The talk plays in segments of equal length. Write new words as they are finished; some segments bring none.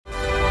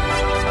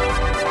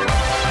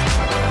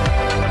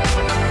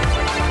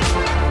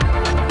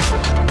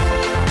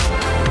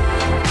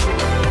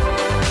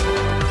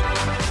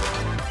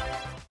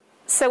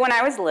So when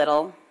I was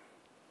little,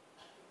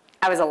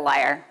 I was a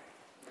liar.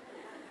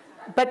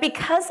 But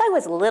because I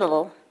was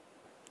little,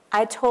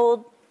 I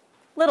told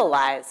little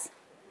lies.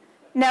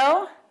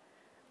 No,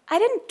 I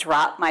didn't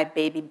drop my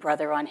baby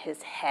brother on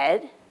his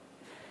head.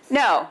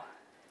 No,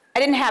 I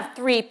didn't have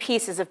 3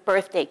 pieces of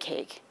birthday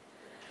cake.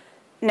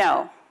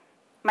 No,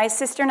 my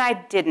sister and I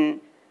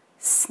didn't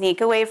sneak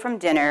away from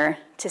dinner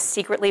to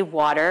secretly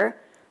water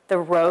the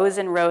rows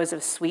and rows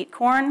of sweet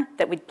corn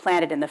that we'd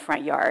planted in the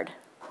front yard.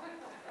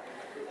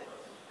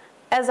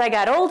 As I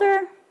got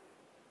older,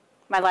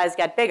 my lies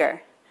got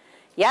bigger.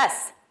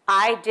 Yes,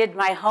 I did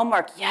my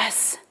homework.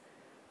 Yes,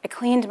 I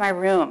cleaned my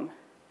room.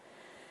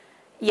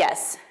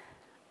 Yes,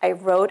 I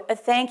wrote a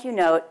thank you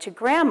note to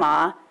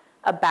Grandma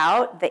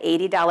about the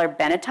 $80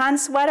 Benetton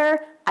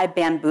sweater I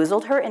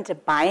bamboozled her into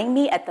buying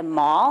me at the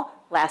mall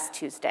last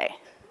Tuesday.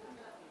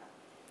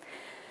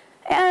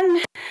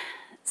 And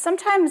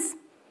sometimes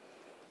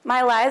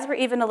my lies were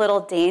even a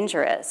little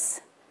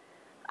dangerous.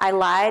 I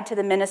lied to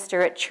the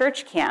minister at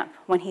church camp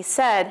when he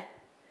said,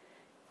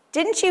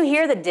 "Didn't you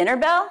hear the dinner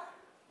bell?"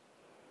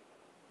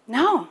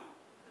 No.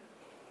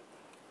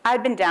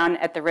 I'd been down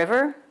at the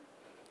river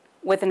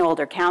with an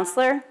older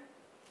counselor.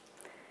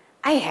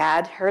 I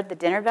had heard the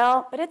dinner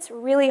bell, but it's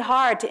really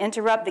hard to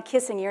interrupt the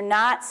kissing you're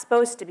not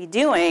supposed to be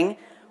doing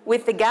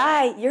with the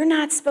guy you're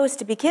not supposed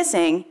to be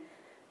kissing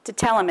to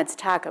tell him it's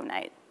taco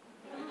night.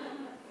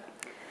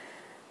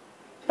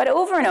 But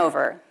over and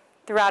over,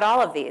 throughout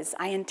all of these,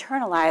 I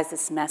internalized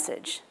this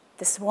message,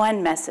 this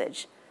one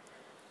message.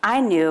 I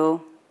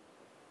knew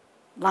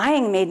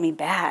lying made me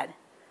bad.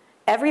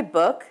 Every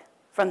book,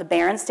 from the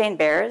Berenstain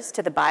Bears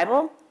to the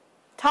Bible,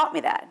 taught me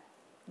that.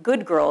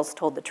 Good girls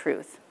told the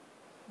truth.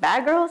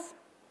 Bad girls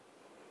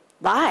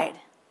lied.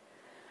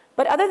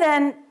 But other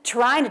than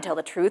trying to tell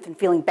the truth and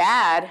feeling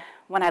bad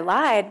when I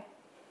lied,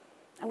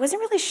 I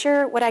wasn't really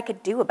sure what I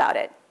could do about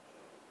it.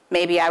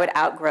 Maybe I would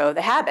outgrow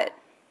the habit.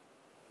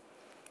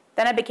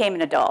 Then I became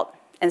an adult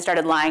and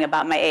started lying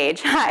about my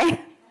age. Hi,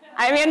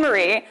 I'm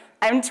Annmarie.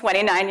 I'm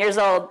 29 years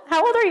old.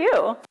 How old are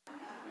you?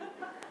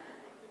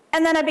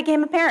 And then I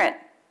became a parent,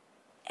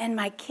 and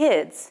my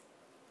kids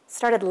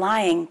started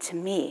lying to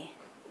me.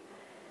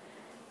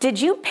 "Did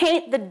you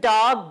paint the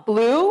dog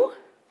blue?"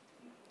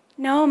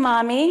 "No,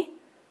 Mommy,"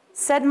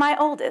 said my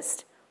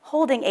oldest,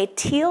 holding a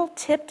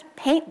teal-tipped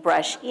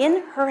paintbrush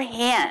in her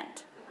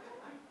hand.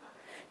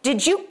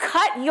 "Did you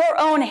cut your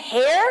own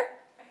hair?"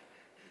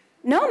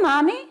 "No,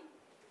 Mommy,"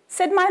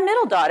 said my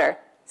middle daughter,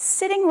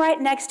 sitting right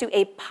next to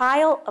a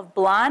pile of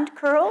blonde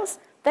curls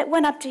that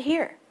went up to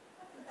here.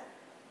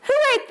 "Who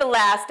ate the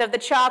last of the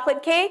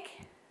chocolate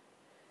cake?"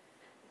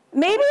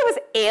 "Maybe it was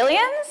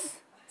aliens,"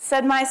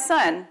 said my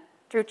son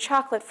through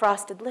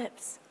chocolate-frosted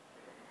lips.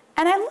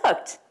 And I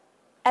looked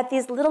at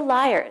these little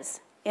liars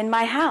in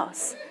my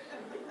house,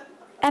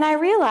 and I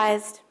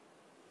realized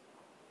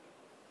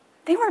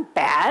they weren't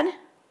bad.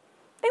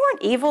 They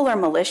weren't evil or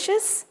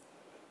malicious.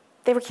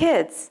 They were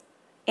kids,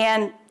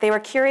 and they were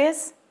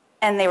curious,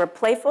 and they were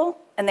playful,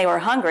 and they were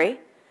hungry,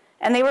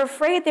 and they were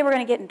afraid they were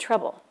going to get in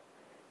trouble,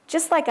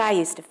 just like I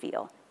used to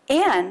feel.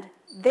 And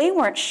they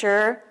weren't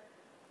sure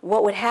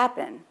what would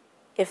happen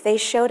if they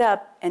showed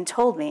up and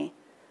told me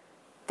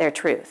their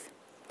truth.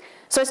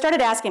 So I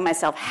started asking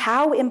myself,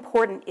 how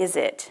important is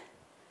it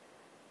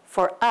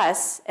for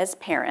us as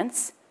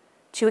parents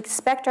to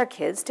expect our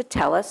kids to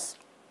tell us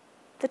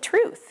the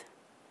truth?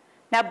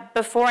 Now,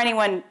 before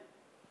anyone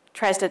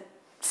tries to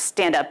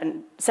stand up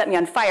and set me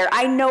on fire,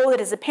 I know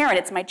that as a parent,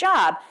 it's my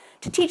job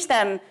to teach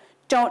them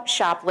don't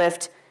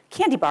shoplift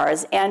candy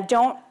bars and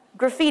don't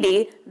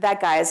graffiti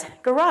that guy's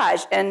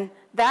garage. And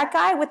that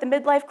guy with the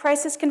midlife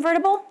crisis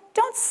convertible,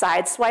 don't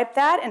sideswipe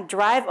that and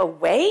drive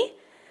away.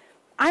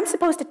 I'm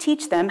supposed to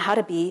teach them how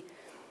to be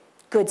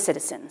good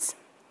citizens.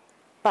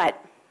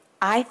 But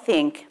I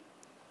think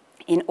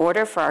in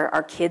order for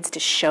our kids to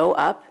show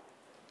up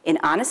in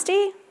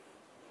honesty,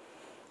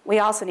 we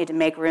also need to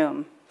make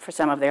room for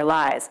some of their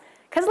lies.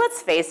 Because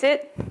let's face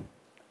it,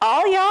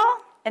 all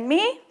y'all and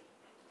me,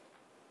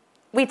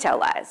 we tell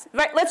lies.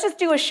 Right? Let's just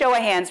do a show of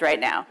hands right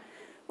now.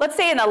 Let's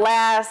say in the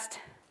last,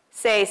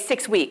 say,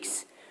 6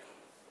 weeks,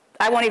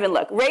 I won't even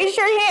look. Raise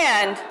your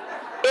hand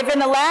if in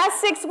the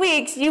last 6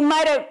 weeks you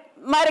might have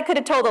could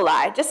have told a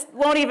lie. Just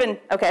won't even,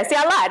 okay, see,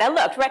 I lied, I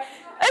looked, right?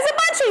 There's a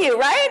bunch of you,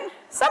 right?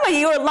 Some of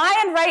you are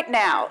lying right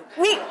now.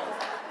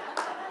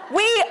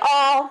 We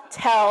all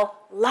tell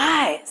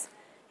lies.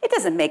 It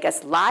doesn't make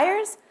us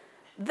liars.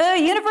 The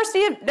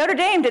University of Notre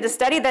Dame did a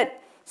study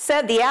that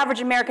said the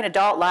average American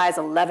adult lies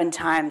 11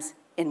 times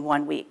in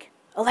 1 week.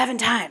 11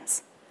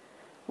 times.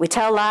 We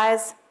tell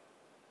lies.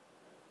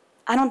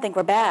 I don't think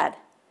we're bad,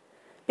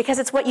 because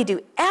it's what you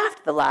do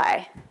after the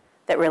lie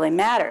that really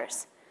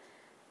matters.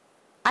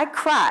 I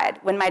cried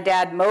when my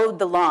dad mowed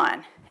the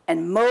lawn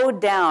and mowed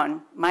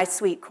down my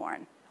sweet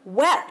corn,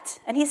 wept,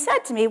 and he said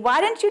to me,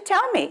 "Why didn't you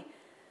tell me?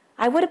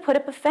 I would have put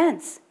up a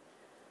fence.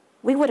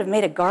 We would have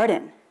made a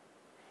garden."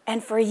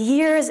 And for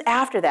years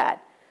after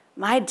that,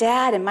 my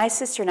dad and my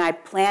sister and I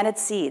planted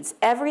seeds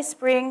every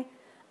spring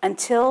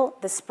until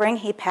the spring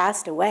he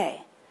passed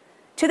away,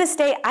 To this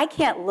day, I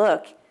can't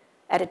look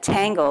at a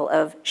tangle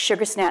of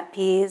sugar snap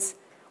peas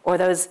or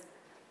those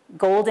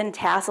golden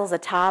tassels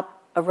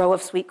atop a row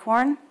of sweet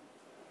corn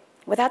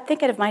without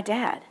thinking of my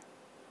dad.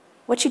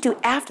 What you do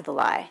after the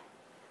lie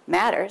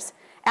matters.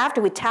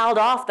 After we toweled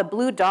off the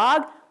blue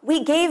dog,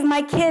 we gave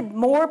my kid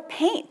more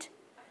paint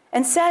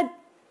and said,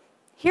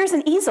 here's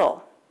an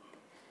easel.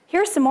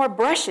 Here's some more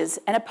brushes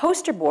and a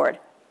poster board.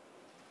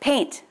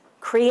 Paint,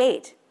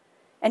 create.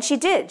 And she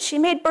did. She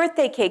made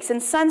birthday cakes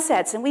and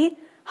sunsets, and we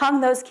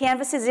hung those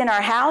canvases in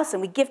our house,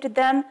 and we gifted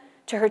them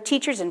to her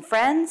teachers and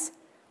friends.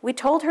 We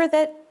told her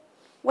that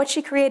what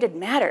she created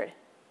mattered,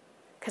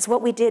 because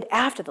what we did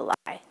after the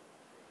lie,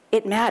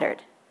 it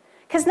mattered.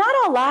 Because not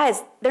all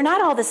lies, they're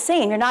not all the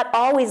same. You're not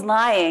always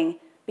lying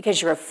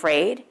because you're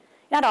afraid.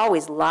 You're not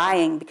always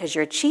lying because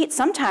you're a cheat.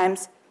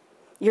 Sometimes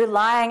you're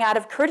lying out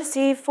of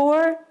courtesy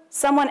for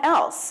someone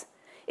else.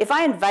 If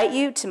I invite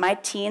you to my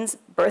teen's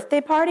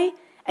birthday party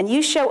and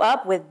you show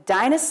up with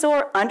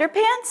dinosaur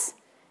underpants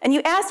and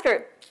you ask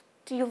her,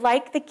 do you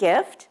like the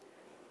gift?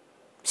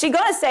 She's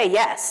going to say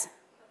yes.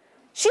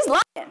 She's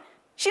lying.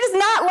 She does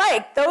not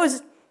like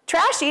those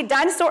trashy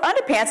dinosaur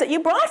underpants that you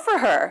brought for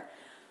her.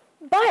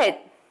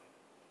 But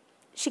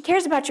she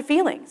cares about your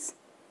feelings.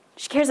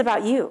 She cares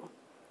about you.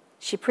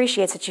 She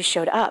appreciates that you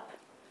showed up.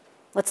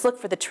 Let's look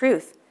for the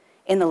truth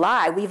in the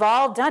lie. We've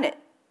all done it.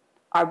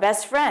 Our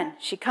best friend,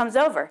 she comes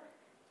over.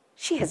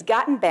 She has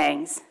gotten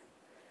bangs.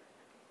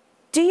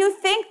 Do you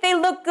think they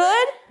look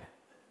good?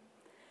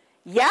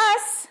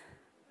 Yes.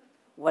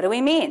 What do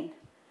we mean?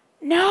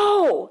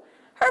 No.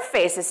 Her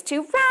face is too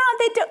round.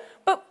 They don't.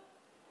 But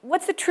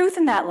what's the truth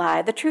in that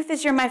lie? The truth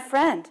is you're my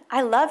friend.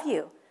 I love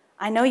you.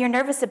 I know you're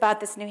nervous about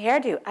this new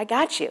hairdo. I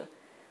got you.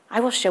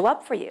 I will show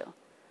up for you.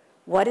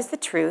 What is the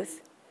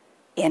truth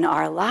in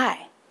our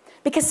lie?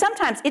 Because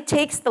sometimes it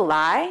takes the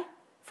lie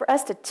for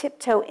us to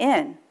tiptoe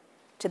in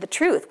to the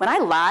truth. When I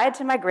lied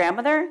to my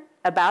grandmother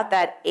about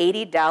that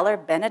 $80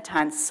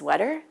 Benetton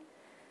sweater,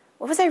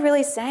 what was I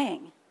really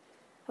saying?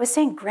 I was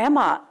saying,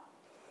 Grandma,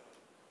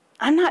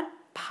 I'm not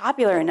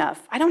popular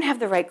enough. I don't have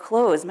the right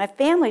clothes. My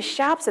family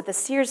shops at the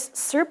Sears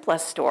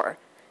surplus store.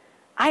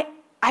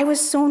 I was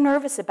so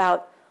nervous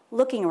about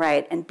looking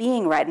right and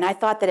being right, and I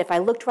thought that if I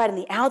looked right on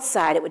the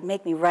outside, it would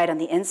make me right on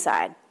the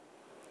inside.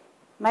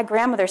 My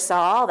grandmother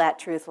saw all that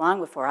truth long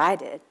before I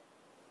did.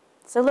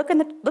 So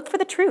look for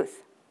the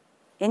truth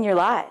in your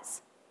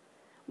lies.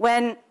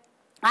 When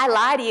I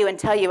lie to you and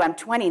tell you I'm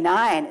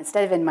 29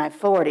 instead of in my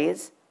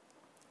 40s,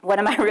 what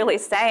am I really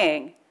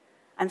saying?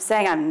 I'm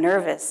saying I'm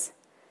nervous.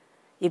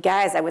 You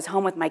guys, I was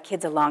home with my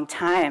kids a long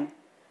time.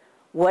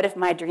 What if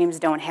my dreams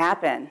don't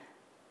happen?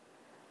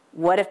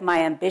 What if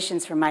my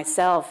ambitions for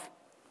myself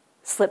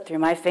slip through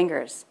my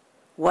fingers?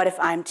 What if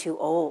I'm too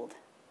old?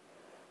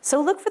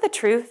 So look for the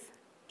truth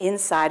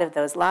inside of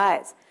those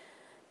lies.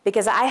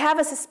 Because I have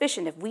a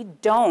suspicion if we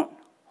don't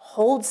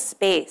hold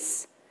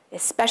space,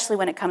 especially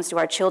when it comes to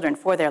our children,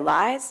 for their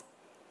lies,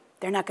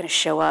 they're not going to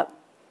show up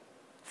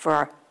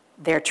for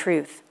their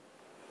truth.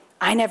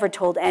 I never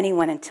told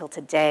anyone until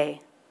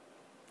today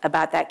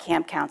about that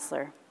camp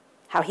counselor,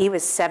 how he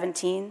was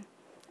 17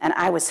 and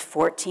I was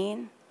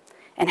 14,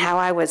 and how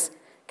I was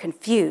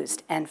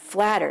confused and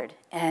flattered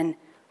and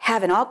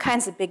having all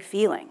kinds of big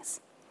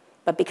feelings.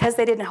 But because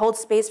they didn't hold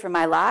space for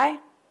my lie,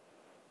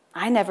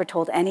 I never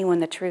told anyone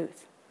the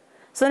truth.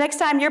 So the next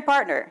time your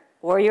partner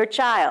or your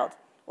child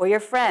or your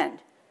friend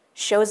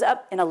shows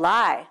up in a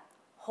lie,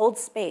 hold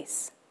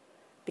space,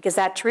 because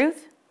that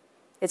truth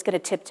is going to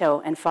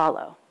tiptoe and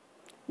follow.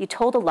 You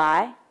told a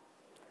lie.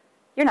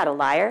 You're not a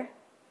liar.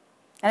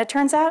 And it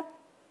turns out,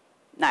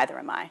 neither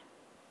am I.